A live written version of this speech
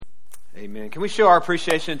Amen. Can we show our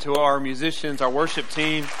appreciation to our musicians, our worship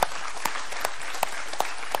team?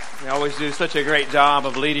 They always do such a great job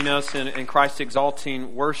of leading us in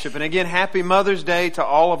Christ-exalting worship. And again, happy Mother's Day to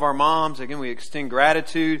all of our moms. Again, we extend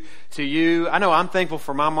gratitude to you. I know I'm thankful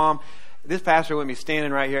for my mom. This pastor wouldn't be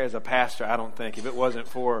standing right here as a pastor, I don't think, if it wasn't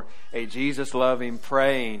for a Jesus-loving,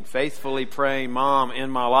 praying, faithfully praying mom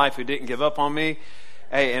in my life who didn't give up on me.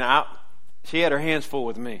 Hey, and she had her hands full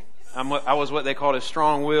with me. I was what they called a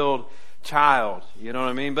strong-willed child, you know what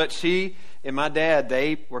I mean? But she and my dad,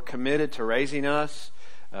 they were committed to raising us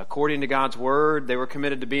according to God's Word. They were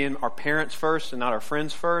committed to being our parents first and not our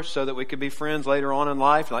friends first, so that we could be friends later on in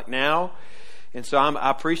life, like now. And so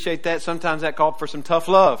I appreciate that. Sometimes that called for some tough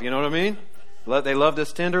love, you know what I mean? They loved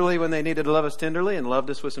us tenderly when they needed to love us tenderly, and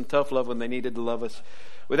loved us with some tough love when they needed to love us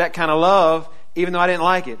with that kind of love, even though I didn't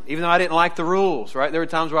like it, even though I didn't like the rules, right? There were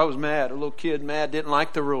times where I was mad, a little kid mad, didn't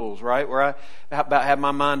like the rules, right? Where I about had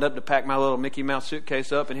my mind up to pack my little Mickey Mouse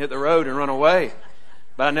suitcase up and hit the road and run away.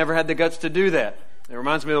 But I never had the guts to do that. It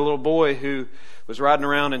reminds me of a little boy who was riding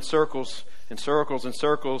around in circles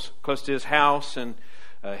close to his house, and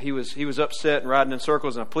he was upset and riding in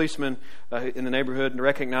circles, and a policeman in the neighborhood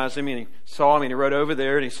recognized him, and he saw him, and he rode over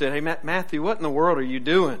there, and he said, "Hey, Matthew, what in the world are you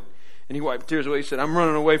doing?" And he wiped tears away. He said, "I'm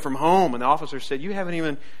running away from home." And the officer said, you haven't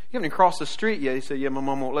even crossed the street yet." He said, "Yeah, my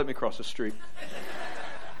mom won't let me cross the street."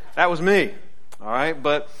 That was me. All right.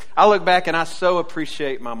 But I look back and I so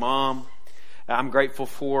appreciate my mom. I'm grateful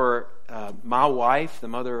for my wife, the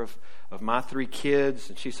mother of my 3 kids.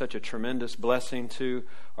 And she's such a tremendous blessing to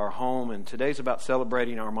our home. And today's about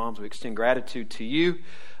celebrating our moms. We extend gratitude to you.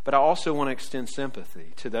 But I also want to extend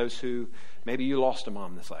sympathy to those who, maybe you lost a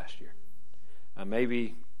mom this last year.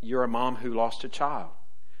 Maybe you're a mom who lost a child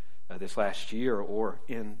this last year or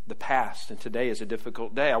in the past, and today is a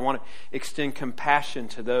difficult day. I want to extend compassion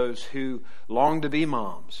to those who long to be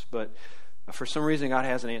moms, but for some reason God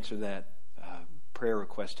hasn't answered that prayer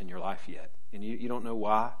request in your life yet, and you don't know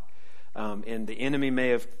why. And the enemy may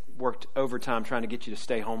have worked overtime trying to get you to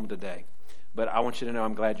stay home today, but I want you to know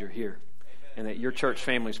I'm glad you're here, and that your church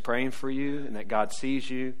family is praying for you, and that God sees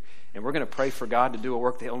you, and we're going to pray for God to do a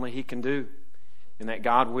work that only He can do, and that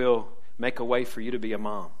God will make a way for you to be a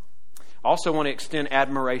mom. I also want to extend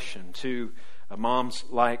admiration to moms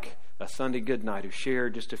like Sunday Goodnight, who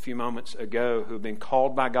shared just a few moments ago, who have been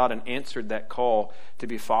called by God and answered that call to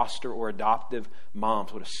be foster or adoptive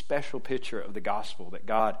moms. What a special picture of the gospel that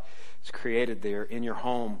God has created there in your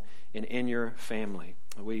home and in your family.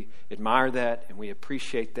 We admire that and we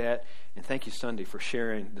appreciate that. And thank you, Sunday, for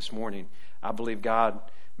sharing this morning. I believe God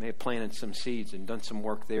may have planted some seeds and done some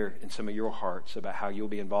work there in some of your hearts about how you'll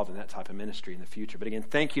be involved in that type of ministry in the future. But again,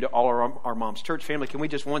 thank you to all our moms. Church family, can we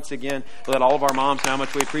just once again let all of our moms know how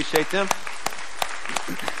much we appreciate them?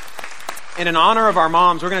 And in honor of our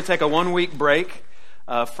moms, we're going to take a 1-week break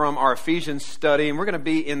from our Ephesians study, and we're going to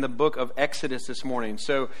be in the book of Exodus this morning.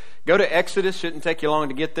 So go to Exodus. Shouldn't take you long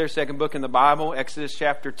to get there. Second book in the Bible, Exodus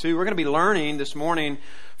chapter 2. We're going to be learning this morning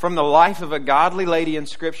from the life of a godly lady in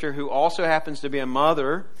Scripture who also happens to be a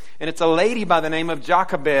mother, and it's a lady by the name of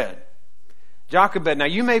Jochebed. Jochebed. Now,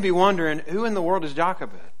 you may be wondering, who in the world is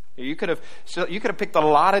Jochebed? You could have picked a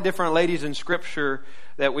lot of different ladies in Scripture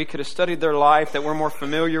that we could have studied their life that we're more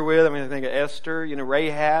familiar with. I mean, I think of Esther,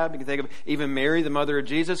 Rahab. You can think of even Mary, the mother of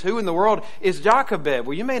Jesus. Who in the world is Jochebed?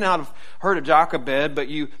 Well, you may not have heard of Jochebed, but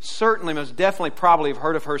you certainly, most definitely, probably have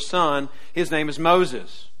heard of her son. His name is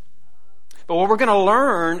Moses. But what we're going to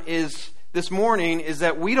learn this morning is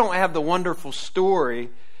that we don't have the wonderful story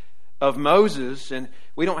of Moses, and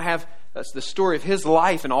we don't have the story of his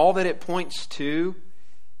life and all that it points to,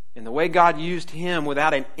 and the way God used him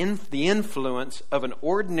without the influence of an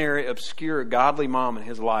ordinary, obscure, godly mom in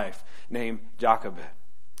his life named Jochebed.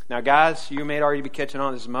 Now, guys, you may already be catching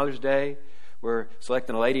on. This is Mother's Day. We're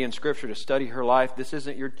selecting a lady in Scripture to study her life. This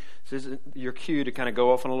isn't your cue to kind of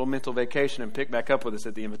go off on a little mental vacation and pick back up with us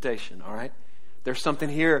at the invitation, all right? There's something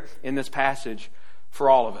here in this passage for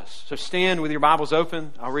all of us. So stand with your Bibles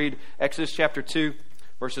open. I'll read Exodus chapter 2,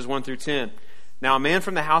 verses 1 through 10. Now a man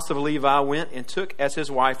from the house of Levi went and took as his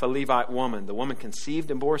wife a Levite woman. The woman conceived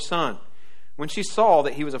and bore a son. When she saw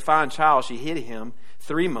that he was a fine child, she hid him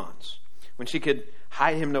 3 months. When she could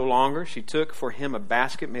hide him no longer, she took for him a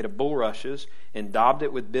basket made of bulrushes and daubed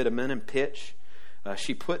it with bitumen and pitch.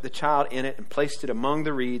 She put the child in it and placed it among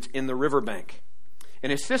the reeds in the riverbank.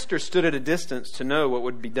 And his sister stood at a distance to know what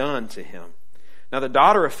would be done to him. Now the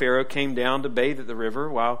daughter of Pharaoh came down to bathe at the river,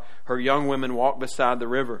 while her young women walked beside the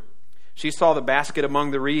river. She saw the basket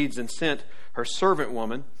among the reeds and sent her servant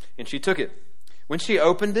woman, and she took it. When she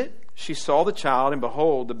opened it, she saw the child, and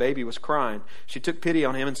behold, the baby was crying. She took pity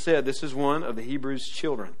on him and said, "This is one of the Hebrews'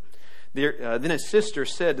 children." Then his sister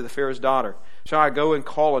said to the Pharaoh's daughter, "Shall I go and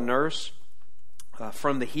call a nurse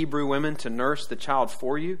from the Hebrew women to nurse the child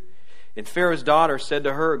for you?" And Pharaoh's daughter said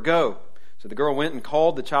to her, "Go." So the girl went and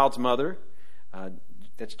called the child's mother.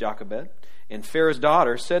 That's Jochebed. And Pharaoh's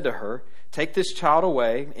daughter said to her, "Take this child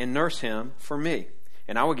away and nurse him for me,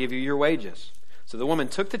 and I will give you your wages." So the woman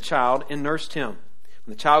took the child and nursed him.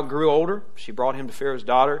 When the child grew older, she brought him to Pharaoh's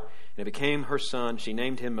daughter, and it became her son. She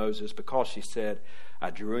named him Moses because she said, "I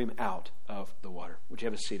drew him out of the water." Would you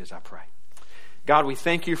have a seat as I pray? God, we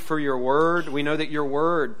thank you for your word. We know that your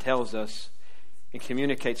word tells us and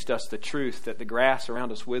communicates to us the truth that the grass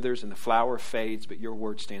around us withers and the flower fades, but your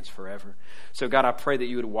word stands forever. So God, I pray that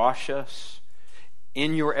you would wash us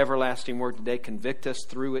in your everlasting word today, convict us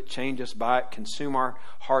through it, change us by it, consume our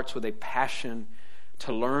hearts with a passion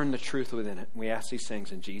to learn the truth within it. We ask these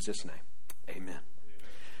things in Jesus' name. Amen.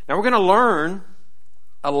 Now we're going to learn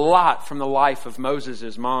a lot from the life of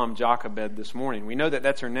Moses' mom, Jochebed, this morning. We know that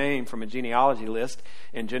that's her name from a genealogy list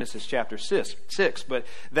in Genesis chapter 6. But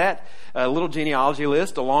that little genealogy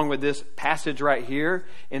list, along with this passage right here,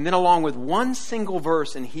 and then along with one single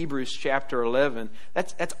verse in Hebrews chapter 11,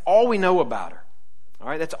 that's all we know about her. All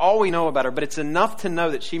right, that's all we know about her, but it's enough to know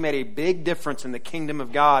that she made a big difference in the kingdom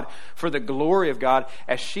of God for the glory of God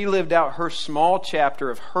as she lived out her small chapter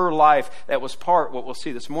of her life that was part, what we'll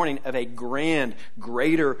see this morning, of a grand,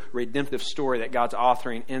 greater redemptive story that God's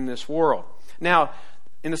authoring in this world. Now,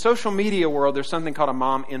 in the social media world, there's something called a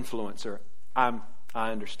mom influencer. I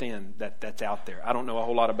understand that that's out there. I don't know a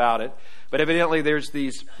whole lot about it. But evidently there's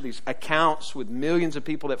these accounts with millions of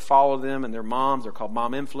people that follow them and their moms. They're called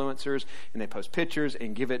mom influencers. And they post pictures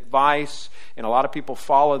and give advice. And a lot of people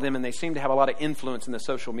follow them. And they seem to have a lot of influence in the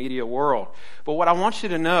social media world. But what I want you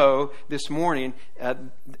to know this morning,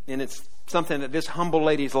 and it's something that this humble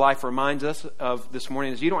lady's life reminds us of this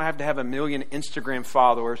morning, is you don't have to have 1 million Instagram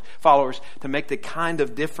followers to make the kind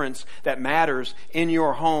of difference that matters in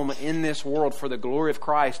your home, in this world, for the glory of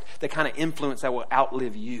Christ, the kind of influence that will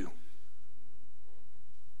outlive you.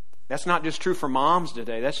 That's not just true for moms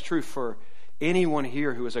today. That's true for anyone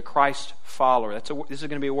here who is a Christ follower. This is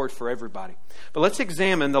going to be a word for everybody. But let's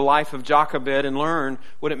examine the life of Jochebed and learn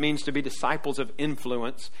what it means to be disciples of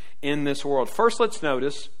influence in this world. First, let's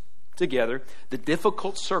notice together the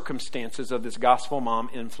difficult circumstances of this gospel mom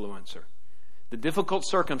influencer. The difficult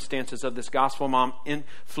circumstances of this gospel mom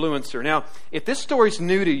influencer. Now, if this story's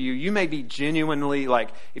new to you, you may be genuinely,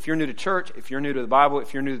 if you're new to church, if you're new to the Bible,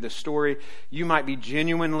 if you're new to this story, you might be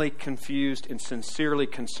genuinely confused and sincerely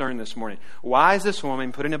concerned this morning. Why is this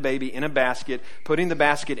woman putting a baby in a basket, putting the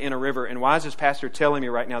basket in a river, and why is this pastor telling me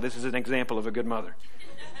right now this is an example of a good mother?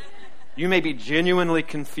 You may be genuinely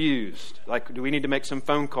confused. Do we need to make some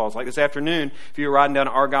phone calls? Like this afternoon, if you were riding down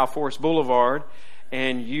Argyle Forest Boulevard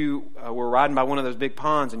and you were riding by one of those big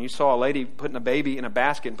ponds and you saw a lady putting a baby in a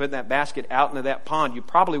basket and putting that basket out into that pond, you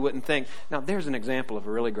probably wouldn't think, now there's an example of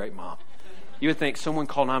a really great mom. You would think, someone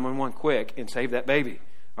call 911 quick and save that baby.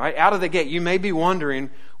 All right, out of the gate, you may be wondering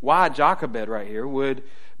why Jochebed right here would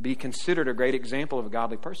be considered a great example of a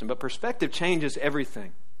godly person. But perspective changes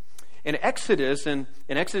everything. In Exodus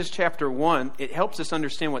chapter 1, it helps us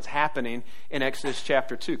understand what's happening in Exodus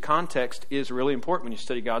chapter 2. Context is really important when you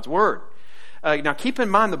study God's Word. Now keep in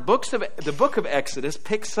mind the book of Exodus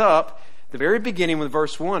picks up the very beginning with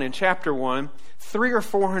verse 1 in chapter 1, 300 or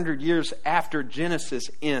 400 years after Genesis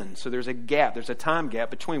ends. So there's a gap, there's a time gap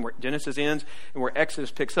between where Genesis ends and where Exodus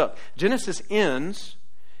picks up. Genesis ends,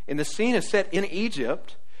 and the scene is set in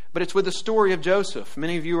Egypt, but it's with the story of Joseph.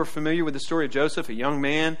 Many of you are familiar with the story of Joseph, a young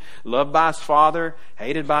man loved by his father,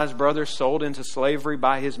 hated by his brothers, sold into slavery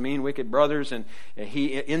by his mean, wicked brothers. And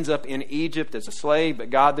he ends up in Egypt as a slave, but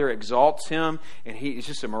God there exalts him. And it's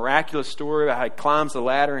just a miraculous story about how he climbs the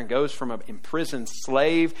ladder and goes from an imprisoned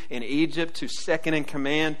slave in Egypt to second in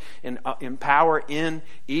command and in power in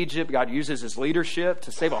Egypt. God uses his leadership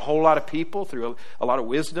to save a whole lot of people through a lot of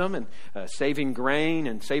wisdom and saving grain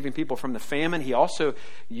and saving people from the famine. He also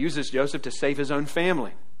uses Joseph to save his own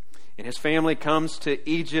family. And his family comes to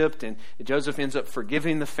Egypt, and Joseph ends up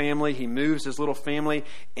forgiving the family. He moves his little family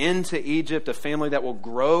into Egypt, a family that will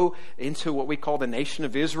grow into what we call the nation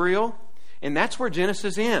of Israel. And that's where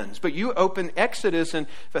Genesis ends. But you open Exodus, and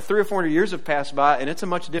 300 or 400 years have passed by, and it's a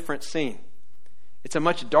much different scene. It's a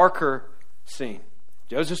much darker scene.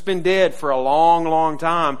 Joseph's been dead for a long, long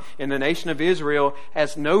time, and the nation of Israel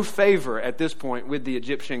has no favor at this point with the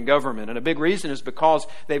Egyptian government. And a big reason is because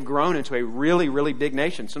they've grown into a really, really big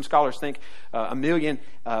nation. Some scholars think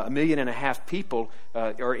 1.5 million people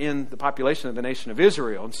are in the population of the nation of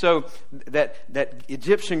Israel. And so that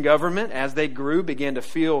Egyptian government, as they grew, began to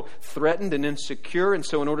feel threatened and insecure. And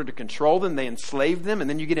so in order to control them, they enslaved them. And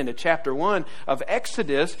then you get into chapter 1 of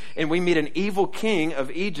Exodus, and we meet an evil king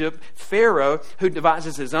of Egypt, Pharaoh, who devises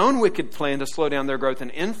his own wicked plan to slow down their growth and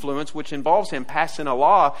influence, which involves him passing a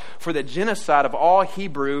law for the genocide of all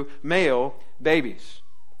Hebrew male babies.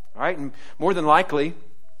 All right, and more than likely,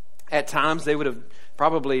 at times they would have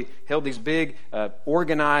probably held these big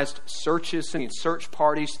organized searches, sending search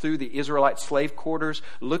parties through the Israelite slave quarters,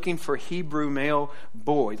 looking for Hebrew male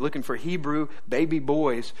boys, looking for Hebrew baby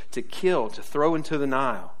boys to kill, to throw into the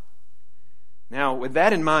Nile. Now, with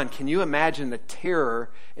that in mind, can you imagine the terror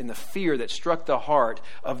and the fear that struck the heart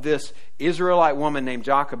of this Israelite woman named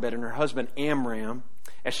Jochebed and her husband Amram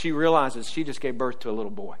as she realizes she just gave birth to a little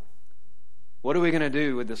boy? What are we going to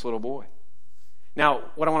do with this little boy? Now,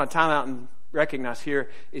 what I want to time out and recognize here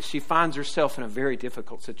is she finds herself in a very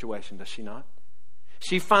difficult situation, does she not?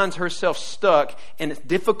 She finds herself stuck in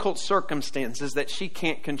difficult circumstances that she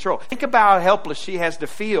can't control. Think about how helpless she has to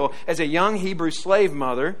feel as a young Hebrew slave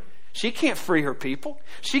mother. She can't free her people.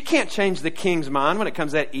 She can't change the king's mind when it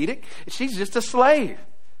comes to that edict. She's just a slave.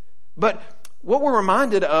 But what we're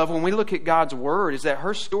reminded of when we look at God's Word is that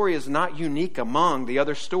her story is not unique among the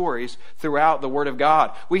other stories throughout the Word of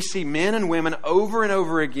God. We see men and women over and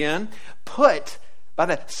over again put by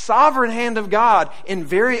the sovereign hand of God in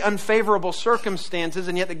very unfavorable circumstances,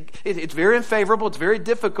 and yet it's very unfavorable, it's very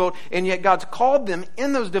difficult, and yet God's called them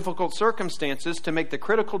in those difficult circumstances to make the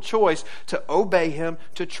critical choice to obey Him,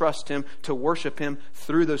 to trust Him, to worship Him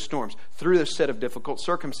through those storms, through those set of difficult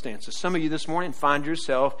circumstances. Some of you this morning find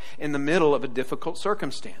yourself in the middle of a difficult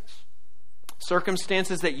circumstance.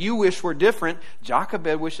 Circumstances that you wish were different.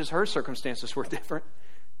 Jochebed wishes her circumstances were different.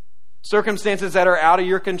 Circumstances that are out of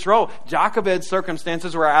your control. Jochebed's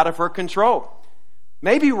circumstances were out of her control.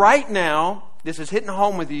 Maybe right now, this is hitting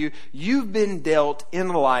home with you, you've been dealt in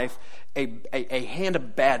life a hand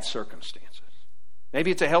of bad circumstances. Maybe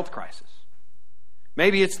it's a health crisis.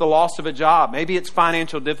 Maybe it's the loss of a job. Maybe it's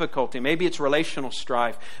financial difficulty. Maybe it's relational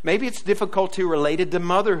strife. Maybe it's difficulty related to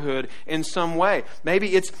motherhood in some way.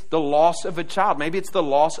 Maybe it's the loss of a child. Maybe it's the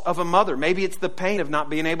loss of a mother. Maybe it's the pain of not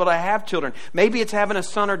being able to have children. Maybe it's having a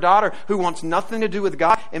son or daughter who wants nothing to do with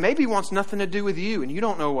God, and maybe wants nothing to do with you, and you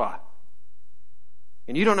don't know why.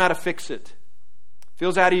 And you don't know how to fix it.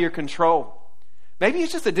 Feels out of your control. Maybe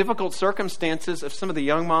it's just the difficult circumstances of some of the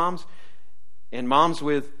young moms and moms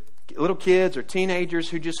with little kids or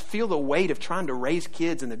teenagers who just feel the weight of trying to raise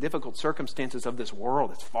kids in the difficult circumstances of this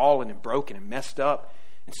world that's fallen and broken and messed up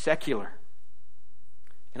and secular.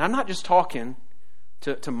 And I'm not just talking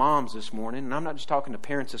to moms this morning, and I'm not just talking to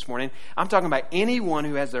parents this morning. I'm talking about anyone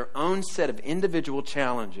who has their own set of individual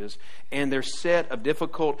challenges and their set of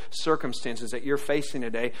difficult circumstances that you're facing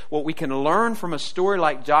today. What we can learn from a story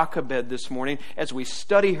like Jochebed this morning as we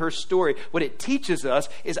study her story, what it teaches us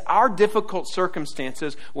is our difficult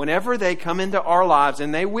circumstances, whenever they come into our lives,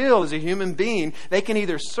 and they will as a human being, they can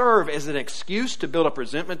either serve as an excuse to build up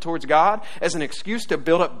resentment towards God, as an excuse to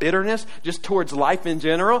build up bitterness just towards life in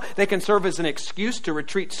general. They can serve as an excuse to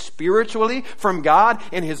retreat spiritually from God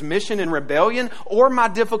and His mission in rebellion, or my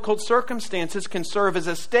difficult circumstances can serve as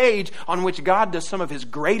a stage on which God does some of His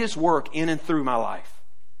greatest work in and through my life.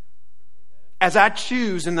 As I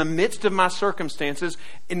choose in the midst of my circumstances,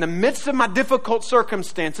 in the midst of my difficult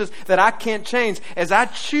circumstances that I can't change, as I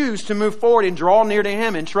choose to move forward and draw near to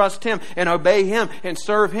Him and trust Him and obey Him and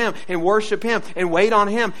serve Him and worship Him and wait on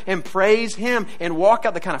Him and praise Him and walk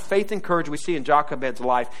out the kind of faith and courage we see in Jochebed's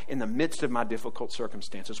life in the midst of my difficult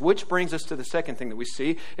circumstances. Which brings us to the second thing that we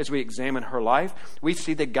see as we examine her life. We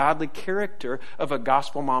see the godly character of a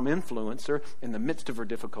gospel mom influencer in the midst of her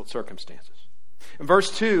difficult circumstances. In verse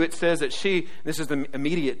 2, it says that this is the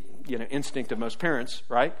immediate instinct of most parents,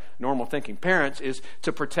 right? Normal thinking parents is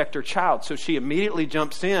to protect her child. So she immediately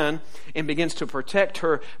jumps in and begins to protect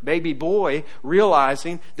her baby boy,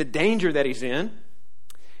 realizing the danger that he's in.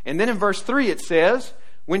 And then in verse 3, it says,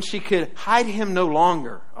 when she could hide him no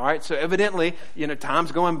longer. All right, so evidently,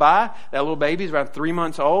 time's going by. That little baby's around 3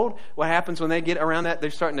 months old. What happens when they get around that?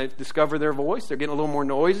 They're starting to discover their voice. They're getting a little more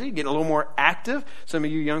noisy, getting a little more active. Some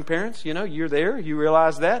of you young parents, you're there. You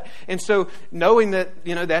realize that. And so knowing that,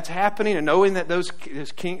 that's happening, and knowing that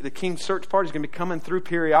the king's search party is going to be coming through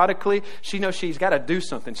periodically, she knows she's got to do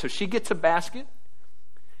something. So she gets a basket,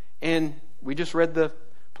 and we just read the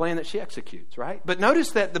plan that she executes, right? But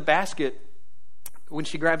notice that the basket, when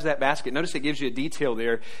she grabs that basket, notice it gives you a detail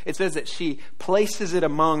there. It says that she places it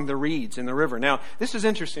among the reeds in the river. Now, this is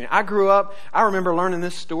interesting. I remember learning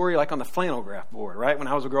this story like on the flannel graph board, right? When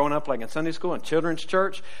I was growing up, like in Sunday school and children's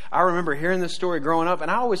church, I remember hearing this story growing up, and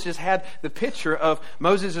I always just had the picture of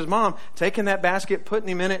Moses' mom taking that basket, putting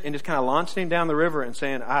him in it, and just kind of launching him down the river and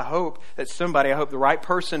saying, I hope the right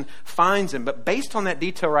person finds him. But based on that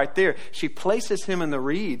detail right there, she places him in the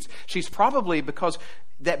reeds. She's probably, because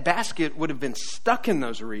that basket would have been stuck in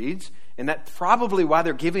those reeds, and that's probably why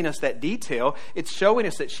they're giving us that detail. It's showing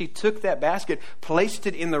us that she took that basket, placed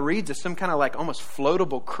it in the reeds as some kind of like almost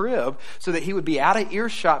floatable crib, so that he would be out of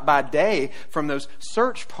earshot by day from those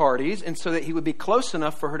search parties, and so that he would be close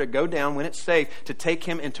enough for her to go down when it's safe to take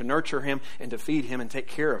him and to nurture him and to feed him and take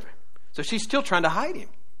care of him. So she's still trying to hide him.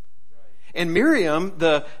 And Miriam,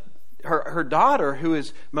 her daughter, who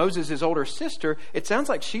is Moses' older sister, it sounds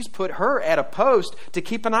like she's put her at a post to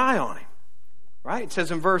keep an eye on him. Right? It says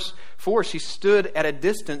in verse 4, she stood at a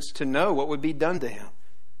distance to know what would be done to him.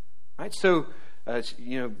 Right? So,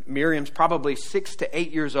 Miriam's probably 6 to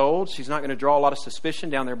 8 years old. She's not going to draw a lot of suspicion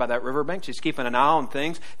down there by that riverbank. She's keeping an eye on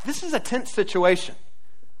things. This is a tense situation.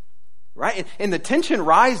 Right? And the tension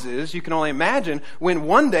rises, you can only imagine, when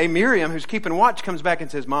one day Miriam, who's keeping watch, comes back and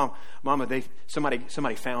says, Mama,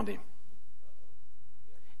 somebody found him.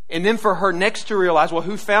 And then for her next to realize, well,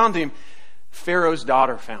 who found him? Pharaoh's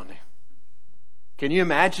daughter found him. Can you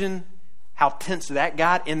imagine how tense that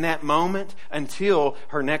got in that moment, until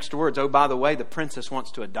her next words, oh, by the way, the princess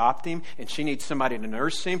wants to adopt him and she needs somebody to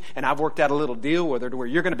nurse him, and I've worked out a little deal with her to where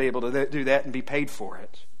you're going to be able to do that and be paid for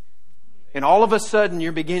it. And all of a sudden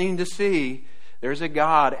you're beginning to see there's a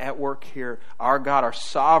God at work here. Our God, our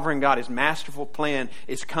sovereign God, His masterful plan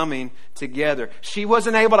is coming together. She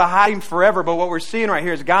wasn't able to hide him forever, but what we're seeing right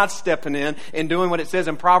here is God stepping in and doing what it says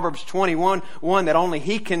in Proverbs 21:1 that only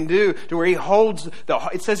He can do, to where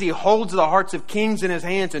it says He holds the hearts of kings in His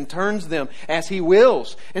hands and turns them as He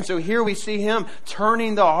wills. And so here we see Him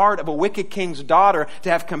turning the heart of a wicked king's daughter to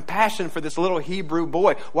have compassion for this little Hebrew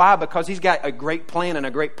boy. Why? Because He's got a great plan and a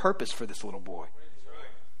great purpose for this little boy.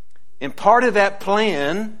 And part of that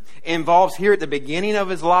plan involves, here at the beginning of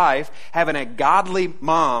his life, having a godly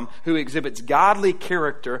mom who exhibits godly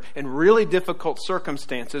character in really difficult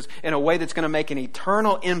circumstances in a way that's going to make an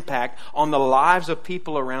eternal impact on the lives of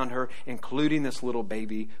people around her, including this little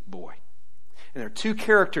baby boy. And there are two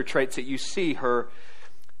character traits that you see her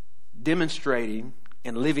demonstrating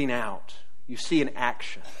and living out. You see in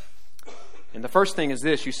action. And the first thing is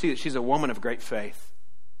this: you see that she's a woman of great faith.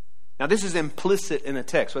 Now, this is implicit in the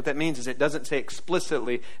text. What that means is it doesn't say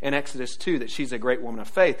explicitly in Exodus 2 that she's a great woman of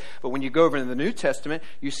faith. But when you go over into the New Testament,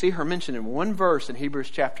 you see her mentioned in one verse in Hebrews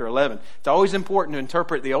chapter 11. It's always important to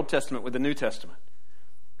interpret the Old Testament with the New Testament.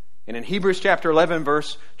 And in Hebrews chapter 11,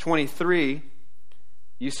 verse 23,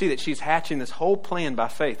 you see that she's hatching this whole plan by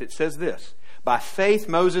faith. It says this: by faith,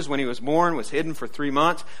 Moses, when he was born, was hidden for 3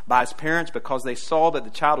 months by his parents because they saw that the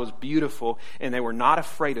child was beautiful and they were not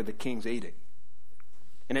afraid of the king's edict.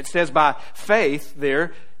 And it says by faith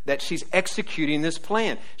there that she's executing this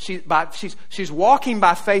plan. She's walking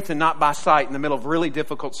by faith and not by sight in the middle of really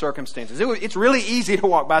difficult circumstances. It's really easy to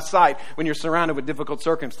walk by sight when you're surrounded with difficult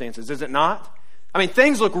circumstances, is it not? I mean,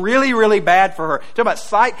 things look really, really bad for her. Talk about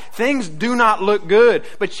sight, things do not look good.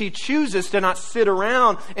 But she chooses to not sit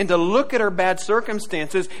around and to look at her bad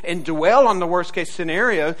circumstances and dwell on the worst case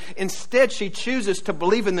scenario. Instead, she chooses to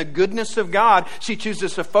believe in the goodness of God. She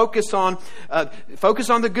chooses to focus on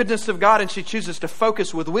the goodness of God, and she chooses to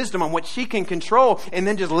focus with wisdom on what she can control, and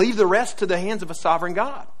then just leave the rest to the hands of a sovereign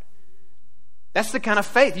God. That's the kind of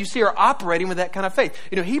faith. You see her operating with that kind of faith.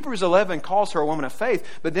 You know, Hebrews 11 calls her a woman of faith,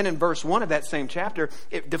 but then in verse 1 of that same chapter,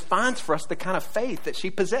 it defines for us the kind of faith that she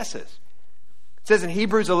possesses. It says in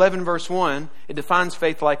Hebrews 11 verse 1, it defines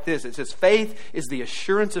faith like this. It says, faith is the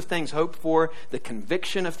assurance of things hoped for, the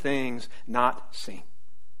conviction of things not seen.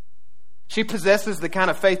 She possesses the kind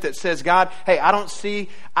of faith that says, God, hey, I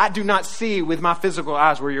do not see with my physical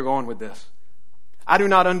eyes where you're going with this. I do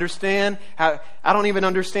not understand I don't even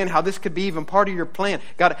understand how this could be even part of your plan.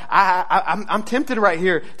 God, I'm tempted right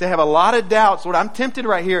here to have a lot of doubts. Lord, I'm tempted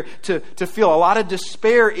right here to feel a lot of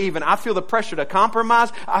despair even. I feel the pressure to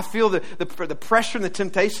compromise. I feel the pressure and the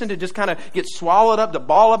temptation to just kind of get swallowed up, to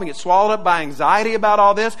ball up and get swallowed up by anxiety about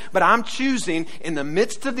all this. But I'm choosing in the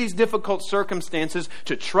midst of these difficult circumstances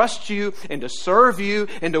to trust you and to serve you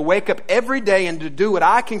and to wake up every day and to do what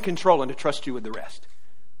I can control and to trust you with the rest.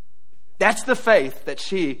 That's the faith that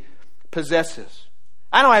she possesses.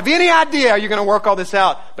 I don't have any idea how you're going to work all this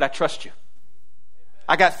out, but I trust you.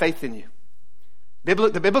 I got faith in you.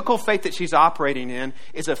 The biblical faith that she's operating in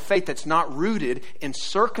is a faith that's not rooted in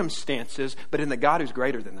circumstances, but in the God who's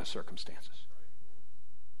greater than those circumstances.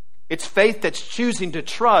 It's faith that's choosing to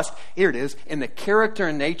trust, here it is, in the character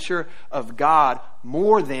and nature of God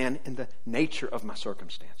more than in the nature of my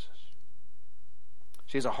circumstances.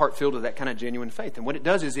 She has a heart filled with that kind of genuine faith. And what it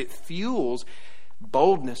does is it fuels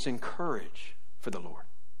boldness and courage for the Lord.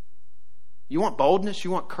 You want boldness,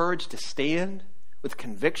 you want courage to stand with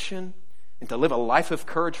conviction and to live a life of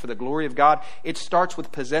courage for the glory of God. It starts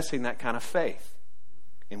with possessing that kind of faith.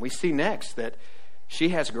 And we see next that she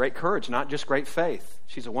has great courage, not just great faith.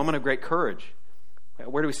 She's a woman of great courage.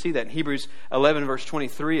 Where do we see that? In Hebrews 11, verse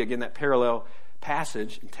 23, again, that parallel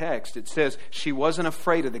passage and text, it says, she wasn't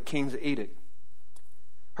afraid of the king's edict.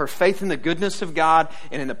 Her faith in the goodness of God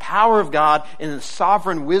and in the power of God and in the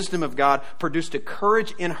sovereign wisdom of God produced a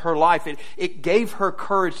courage in her life. It gave her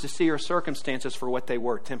courage to see her circumstances for what they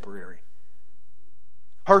were, temporary.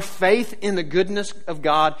 Her faith in the goodness of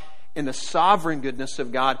God, in the sovereign goodness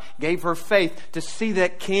of God, gave her faith to see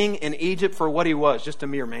that king in Egypt for what he was, just a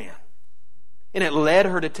mere man. And it led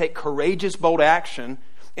her to take courageous, bold action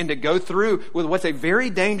and to go through with what's a very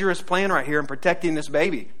dangerous plan right here in protecting this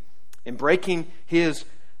baby and breaking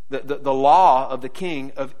the law of the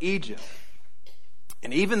king of Egypt.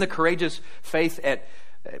 And even the courageous faith at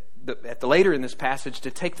the later in this passage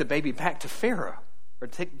to take the baby back to Pharaoh, or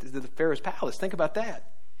to take to the Pharaoh's palace. Think about that.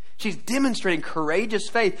 She's demonstrating courageous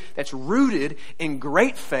faith that's rooted in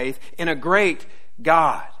great faith in a great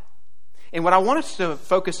God. And what I want us to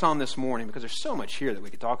focus on this morning, because there's so much here that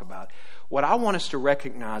we could talk about, what I want us to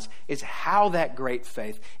recognize is how that great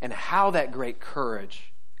faith and how that great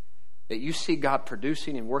courage that you see God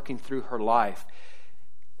producing and working through her life,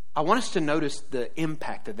 I want us to notice the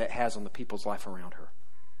impact that has on the people's life around her.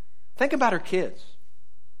 Think about her kids.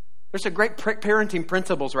 There's some great parenting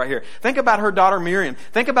principles right here. Think about her daughter Miriam.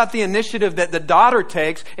 Think about the initiative that the daughter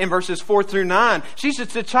takes in verses 4 through 9. She's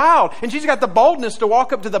just a child, and she's got the boldness to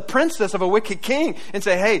walk up to the princess of a wicked king and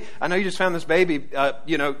say, hey, I know you just found this baby.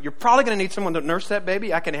 You're probably going to need someone to nurse that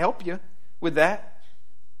baby. I can help you with that.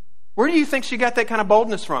 Where do you think she got that kind of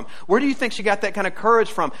boldness from? Where do you think she got that kind of courage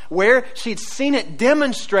from? Where she'd seen it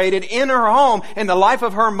demonstrated in her home, in the life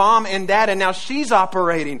of her mom and dad, and now she's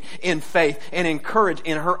operating in faith and in courage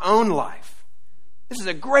in her own life. This is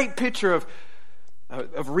a great picture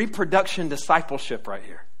of reproduction discipleship right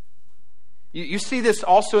here. You see this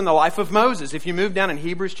also in the life of Moses. If you move down in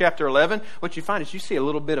Hebrews chapter 11, what you find is you see a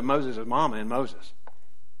little bit of Moses' mama in Moses.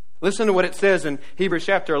 Listen to what it says in Hebrews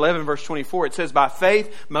chapter 11, verse 24. It says, by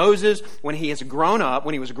faith, Moses, when he was grown up,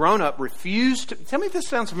 refused to... Tell me if this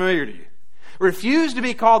sounds familiar to you. Refused to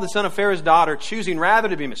be called the son of Pharaoh's daughter, choosing rather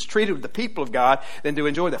to be mistreated with the people of God than to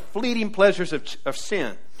enjoy the fleeting pleasures of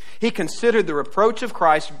sin. He considered the reproach of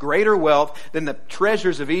Christ greater wealth than the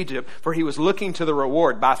treasures of Egypt, for he was looking to the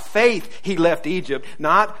reward. By faith, he left Egypt,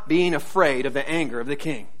 not being afraid of the anger of the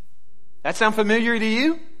king. That sound familiar to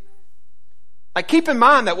you? Like, keep in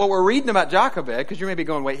mind that what we're reading about Jochebed, because you may be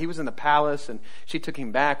going, wait, he was in the palace and she took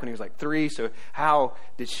him back when he was like 3. So how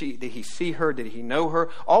did he see her? Did he know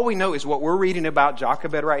her? All we know is what we're reading about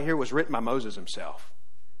Jochebed right here was written by Moses himself.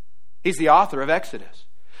 He's the author of Exodus.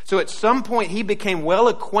 So at some point he became well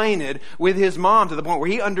acquainted with his mom to the point where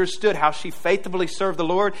he understood how she faithfully served the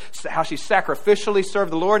Lord, how she sacrificially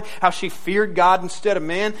served the Lord, how she feared God instead of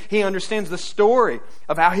man. He understands the story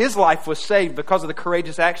of how his life was saved because of the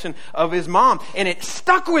courageous action of his mom. And it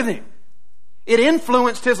stuck with him. It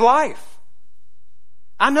influenced his life.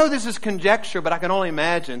 I know this is conjecture, but I can only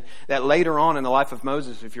imagine that later on in the life of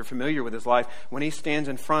Moses, if you're familiar with his life, when he stands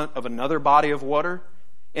in front of another body of water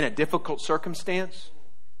in a difficult circumstance,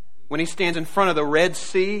 when he stands in front of the Red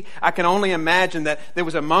Sea, I can only imagine that there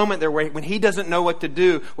was a moment there where when he doesn't know what to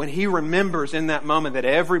do, when he remembers in that moment that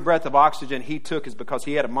every breath of oxygen he took is because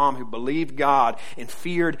he had a mom who believed God and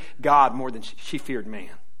feared God more than she feared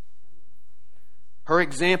man. Her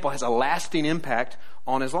example has a lasting impact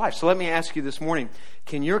on his life. So let me ask you this morning,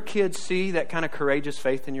 can your kids see that kind of courageous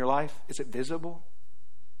faith in your life? Is it visible?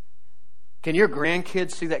 Can your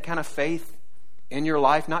grandkids see that kind of faith in your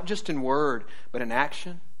life, not just in word, but in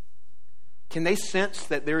action? Can they sense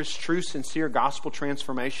that there is true, sincere gospel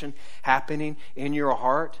transformation happening in your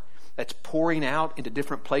heart that's pouring out into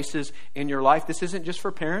different places in your life? This isn't just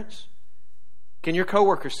for parents. Can your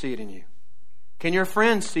coworkers see it in you? Can your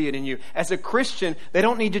friends see it in you? As a Christian, they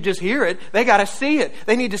don't need to just hear it. They got to see it.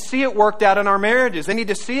 They need to see it worked out in our marriages. They need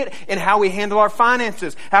to see it in how we handle our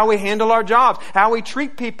finances, how we handle our jobs, how we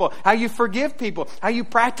treat people, how you forgive people, how you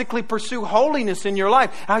practically pursue holiness in your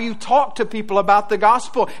life, how you talk to people about the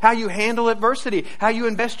gospel, how you handle adversity, how you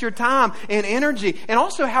invest your time and energy, and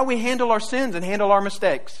also how we handle our sins and handle our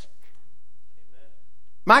mistakes.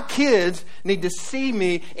 My kids need to see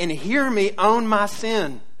me and hear me own my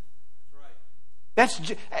sin. That's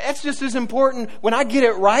just as important. When I get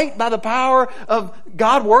it right by the power of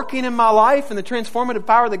God working in my life and the transformative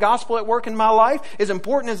power of the gospel at work in my life, as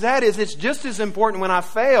important as that is, it's just as important when I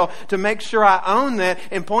fail to make sure I own that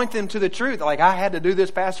and point them to the truth. Like I had to do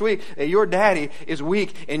this past week, that your daddy is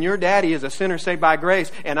weak and your daddy is a sinner saved by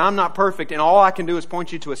grace and I'm not perfect and all I can do is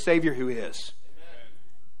point you to a Savior who is. Amen.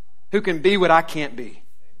 Who can be what I can't be.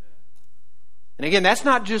 And again, that's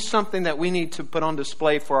not just something that we need to put on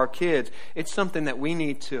display for our kids. It's something that we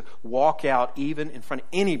need to walk out even in front of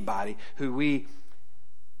anybody who we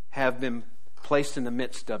have been placed in the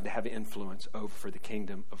midst of to have influence over for the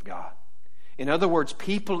kingdom of God. In other words,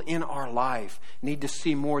 people in our life need to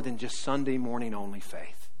see more than just Sunday morning only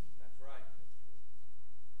faith. That's right.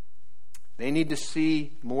 They need to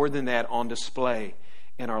see more than that on display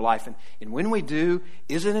in our life. And when we do,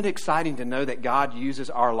 isn't it exciting to know that God uses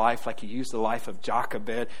our life like He used the life of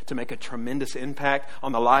Jochebed to make a tremendous impact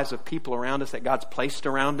on the lives of people around us that God's placed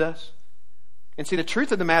around us? And see, the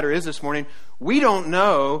truth of the matter is this morning, we don't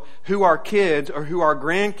know who our kids or who our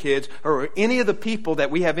grandkids or any of the people that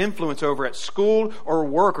we have influence over at school or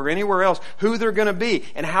work or anywhere else, who they're going to be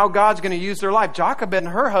and how God's going to use their life. Jochebed and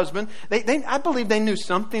her husband, I believe they knew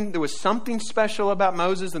something. There was something special about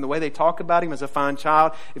Moses and the way they talk about him as a fine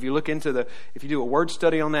child. If you look into if you do a word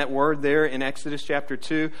study on that word there in Exodus chapter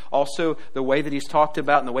 2, also the way that he's talked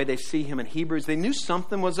about and the way they see him in Hebrews, they knew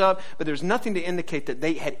something was up, but there's nothing to indicate that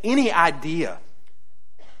they had any idea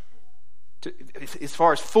as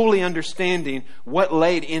far as fully understanding what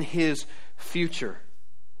laid in his future.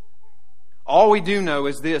 All we do know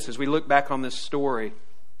is this, as we look back on this story,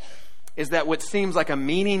 is that what seems like a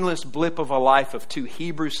meaningless blip of a life of two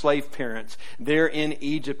Hebrew slave parents there in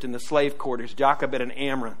Egypt in the slave quarters, Jochebed and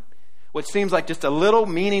Amram, what seems like just a little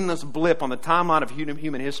meaningless blip on the timeline of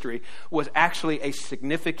human history was actually a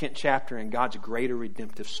significant chapter in God's greater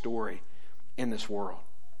redemptive story in this world.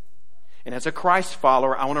 And as a Christ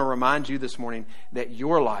follower, I want to remind you this morning that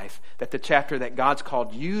your life, that the chapter that God's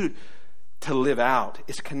called you to live out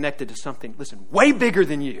is connected to something, listen, way bigger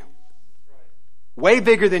than you. Way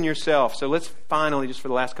bigger than yourself. So let's finally, just for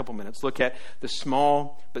the last couple minutes, look at the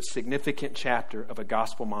small but significant chapter of a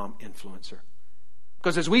gospel mom influencer.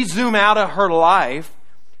 Because as we zoom out of her life,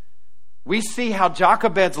 we see how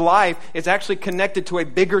Jochebed's life is actually connected to a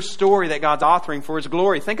bigger story that God's authoring for His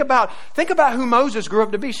glory. Think about who Moses grew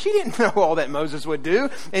up to be. She didn't know all that Moses would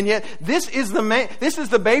do, and yet this is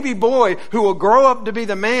the baby boy who will grow up to be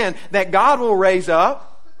the man that God will raise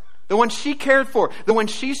up, the one she cared for, the one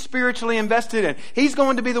she spiritually invested in. He's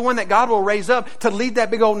going to be the one that God will raise up to lead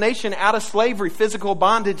that big old nation out of slavery, physical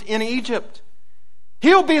bondage in Egypt.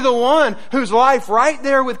 He'll be the one whose life right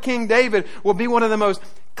there with King David will be one of the most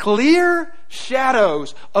clear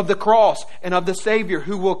shadows of the cross and of the Savior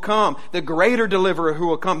who will come, the greater deliverer who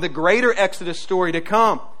will come, the greater Exodus story to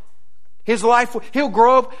come. His life, he'll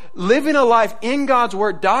grow up living a life in God's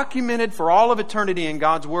Word, documented for all of eternity in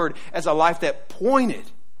God's Word as a life that pointed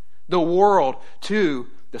the world to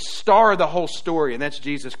the star of the whole story, and that's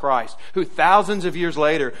Jesus Christ, who thousands of years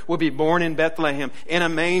later will be born in Bethlehem in a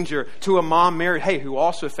manger to a mom Mary, who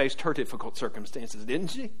also faced her difficult circumstances, didn't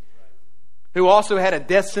she? Who also had a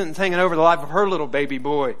death sentence hanging over the life of her little baby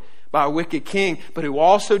boy by a wicked king, but who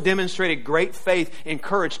also demonstrated great faith and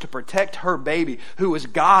courage to protect her baby, who was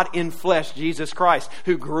God in flesh, Jesus Christ,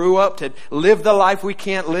 who grew up to live the life we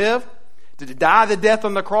can't live, to die the death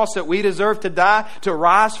on the cross that we deserve to die, to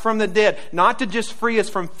rise from the dead, not to just free us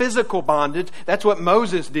from physical bondage, that's what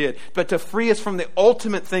Moses did, but to free us from the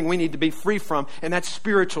ultimate thing we need to be free from, and that's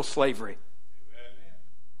spiritual slavery.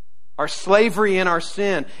 Our slavery in our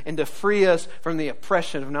sin, and to free us from the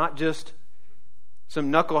oppression of not just some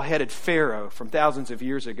knuckle-headed Pharaoh from thousands of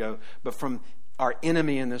years ago, but from our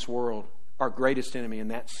enemy in this world, our greatest enemy, and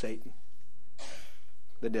that's Satan,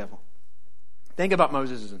 the devil. Think about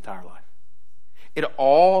Moses' entire life. It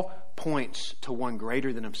all points to one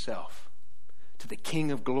greater than himself, to the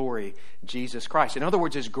King of glory, Jesus Christ. In other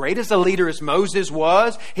words, as great as a leader as Moses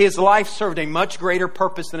was, his life served a much greater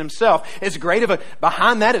purpose than himself.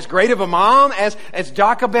 Behind that, as great of a mom as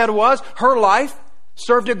Jochebed was, her life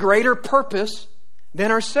served a greater purpose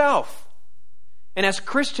than herself. And as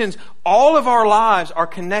Christians, all of our lives are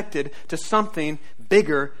connected to something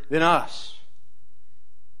bigger than us.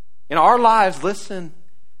 And our lives, listen,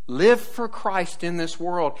 live for Christ in this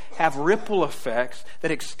world, have ripple effects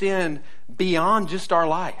that extend beyond just our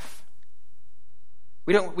life.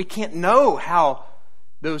 We can't know how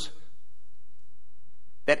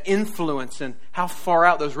that influence and how far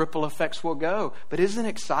out those ripple effects will go. But isn't it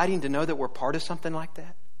exciting to know that we're part of something like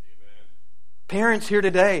that? Parents here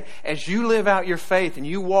today, as you live out your faith and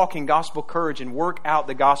you walk in gospel courage and work out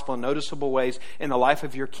the gospel in noticeable ways in the life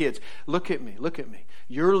of your kids, look at me.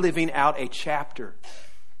 You're living out a chapter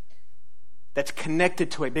that's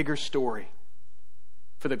connected to a bigger story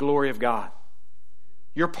for the glory of God.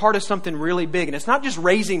 You're part of something really big. And it's not just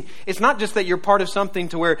that you're part of something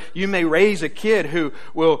to where you may raise a kid who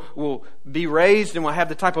will be raised and will have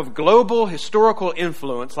the type of global historical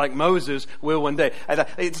influence like Moses will one day.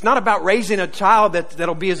 It's not about raising a child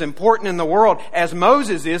that'll be as important in the world as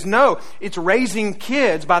Moses is. No, it's raising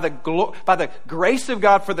kids by the grace of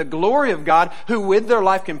God for the glory of God who with their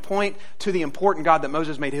life can point to the important God that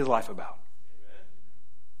Moses made his life about.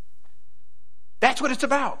 That's what it's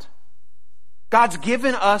about. God's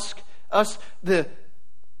given us the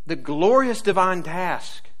glorious divine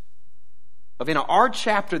task of in our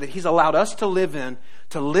chapter that He's allowed us to live in,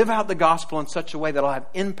 to live out the gospel in such a way that will have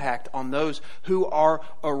impact on those who are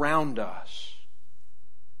around us,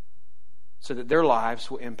 so that their lives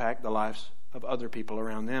will impact the lives of other people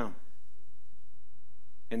around them.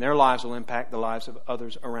 And their lives will impact the lives of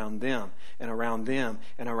others around them, and around them,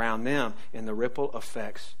 and around them, and the ripple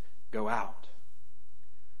effects go out.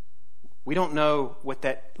 We don't know what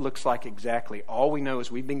that looks like exactly. All we know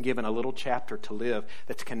is we've been given a little chapter to live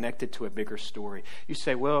that's connected to a bigger story. You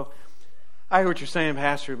say, well, I hear what you're saying,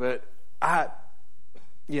 Pastor, but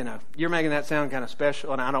you're making that sound kind of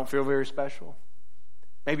special, and I don't feel very special.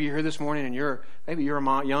 Maybe you're here this morning and you're a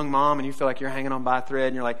young mom and you feel like you're hanging on by a thread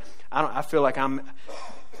and you're like, I feel like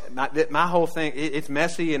my whole thing, it's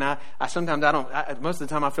messy, and most of the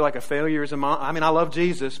time I feel like a failure as a mom. I mean, I love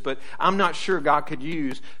Jesus, but I'm not sure God could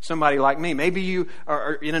use somebody like me. Maybe you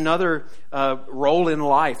are in another role in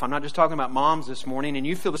life. I'm not just talking about moms this morning, and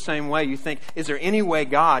you feel the same way. You think, is there any way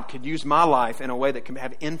God could use my life in a way that can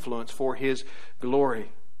have influence for His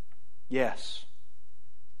glory? Yes.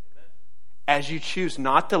 As you choose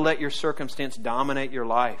not to let your circumstance dominate your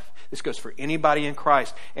life. This goes for anybody in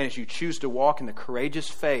Christ. And as you choose to walk in the courageous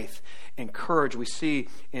faith and courage we see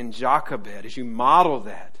in Jochebed, as you model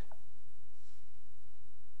that,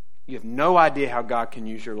 you have no idea how God can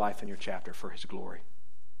use your life and your chapter for His glory.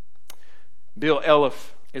 Bill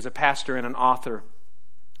Elliff is a pastor and an author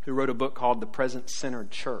who wrote a book called The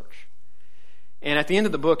Present-Centered Church. And at the end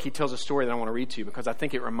of the book, he tells a story that I want to read to you because I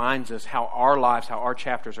think it reminds us how our lives, how our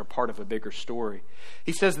chapters are part of a bigger story.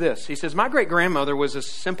 He says this. He says, my great-grandmother was a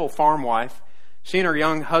simple farm wife. She and her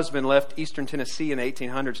young husband left eastern Tennessee in the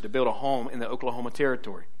 1800s to build a home in the Oklahoma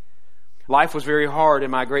Territory. Life was very hard,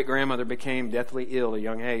 and my great-grandmother became deathly ill at a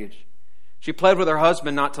young age. She pled with her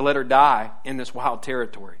husband not to let her die in this wild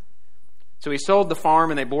territory. So he sold the farm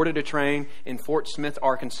and they boarded a train in Fort Smith,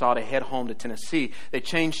 Arkansas to head home to Tennessee. They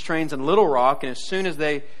changed trains in Little Rock, and as soon as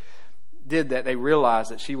they did that, they realized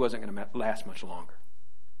that she wasn't going to last much longer.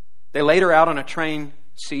 They laid her out on a train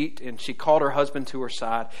seat, and she called her husband to her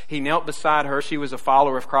side. He knelt beside her. She was a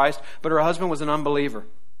follower of Christ, but her husband was an unbeliever.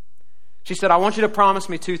 She said, I want you to promise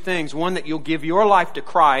me two things. One, that you'll give your life to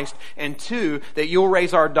Christ, and two, that you'll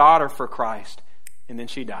raise our daughter for Christ. And then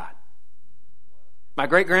she died. My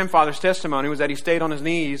great-grandfather's testimony was that he stayed on his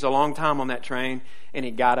knees a long time on that train, and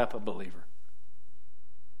he got up a believer.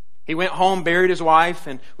 He went home, buried his wife,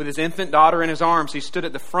 and with his infant daughter in his arms, he stood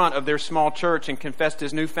at the front of their small church and confessed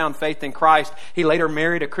his newfound faith in Christ. He later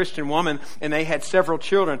married a Christian woman, and they had several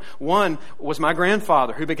children. One was my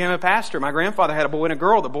grandfather, who became a pastor. My grandfather had a boy and a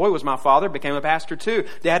girl. The boy was my father, became a pastor too.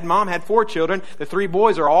 Dad and Mom had 4 children. The 3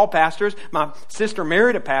 boys are all pastors. My sister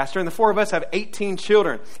married a pastor, and the 4 of us have 18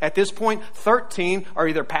 children. At this point, 13 are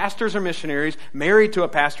either pastors or missionaries, married to a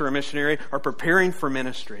pastor or missionary, or preparing for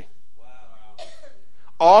ministry.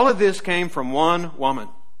 All of this came from one woman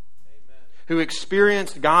who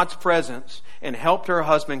experienced God's presence and helped her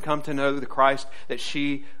husband come to know the Christ that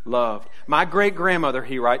she loved. My great-grandmother,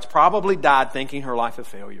 he writes, probably died thinking her life a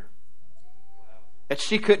failure. That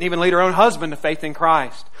she couldn't even lead her own husband to faith in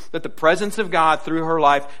Christ. That the presence of God through her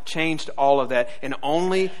life changed all of that. And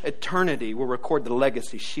only eternity will record the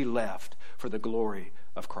legacy she left for the glory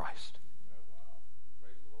of Christ.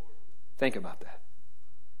 Think about that.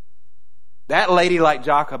 That lady like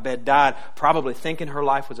Jochebed died probably thinking her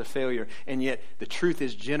life was a failure. And yet the truth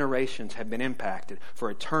is generations have been impacted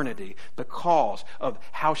for eternity because of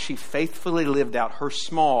how she faithfully lived out her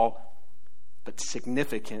small but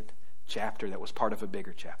significant chapter that was part of a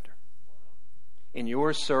bigger chapter. And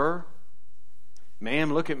yours, sir,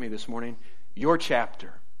 ma'am, look at me this morning. Your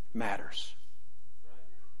chapter matters.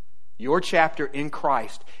 Your chapter in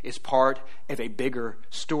Christ is part of a bigger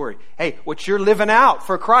story. Hey, what you're living out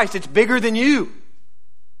for Christ, it's bigger than you.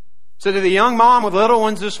 So to the young mom with little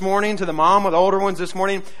ones this morning, to the mom with older ones this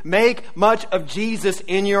morning, make much of Jesus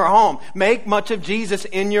in your home. Make much of Jesus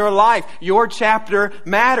in your life. Your chapter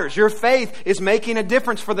matters. Your faith is making a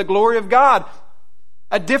difference for the glory of God.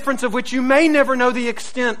 A difference of which you may never know the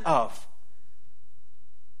extent of.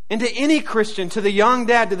 And to any Christian, to the young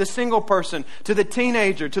dad, to the single person, to the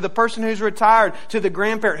teenager, to the person who's retired, to the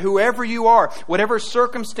grandparent, whoever you are, whatever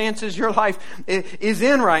circumstances your life is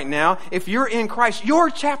in right now, if you're in Christ, your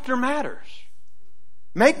chapter matters.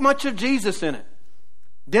 Make much of Jesus in it.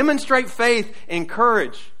 Demonstrate faith and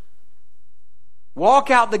courage.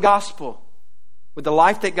 Walk out the gospel with the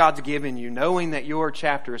life that God's given you, knowing that your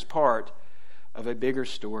chapter is part of a bigger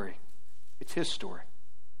story. It's His story.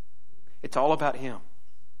 It's all about Him.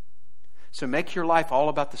 So make your life all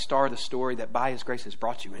about the star of the story that by His grace has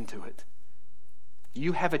brought you into it.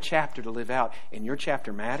 You have a chapter to live out, and your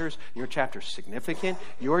chapter matters. Your chapter is significant.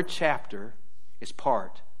 Your chapter is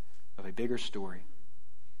part of a bigger story.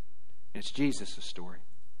 And it's Jesus' story.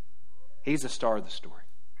 He's the star of the story.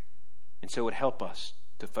 And so it would help us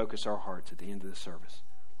to focus our hearts at the end of the service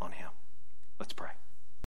on Him. Let's pray.